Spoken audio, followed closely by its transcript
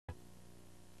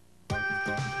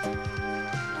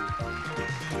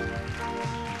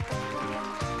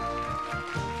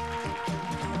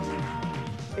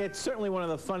It's certainly one of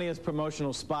the funniest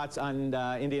promotional spots on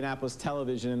Indianapolis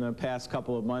television in the past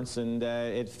couple of months, and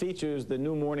it features the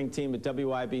new morning team at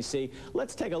WIBC.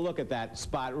 Let's take a look at that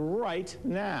spot right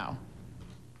now.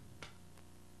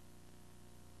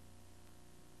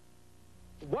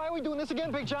 Why are we doing this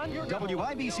again, Big John?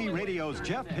 WIBC Radio's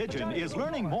Jeff Pigeon is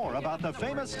learning more about the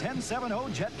famous 1070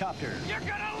 jetcopter. You're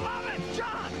gonna love it,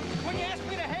 John! When you asked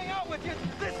me to hang out with you,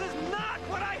 this is not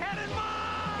what I had in mind!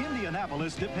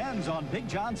 Indianapolis depends on Big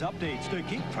John's updates to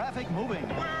keep traffic moving.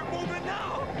 We're moving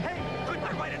now! Hey, couldn't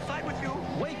I ride inside with you?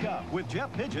 Wake up with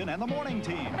Jeff Pigeon and the morning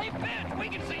team. Hey, Pidge, we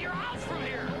can see your house from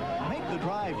here. Make the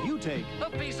drive you take. A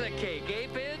piece of cake, eh,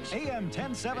 Pidge? AM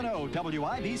 1070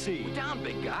 WIBC. Down,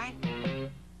 big guy.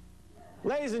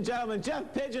 Ladies and gentlemen,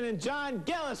 Jeff Pigeon and John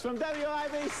Gillis from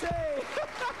WIBC.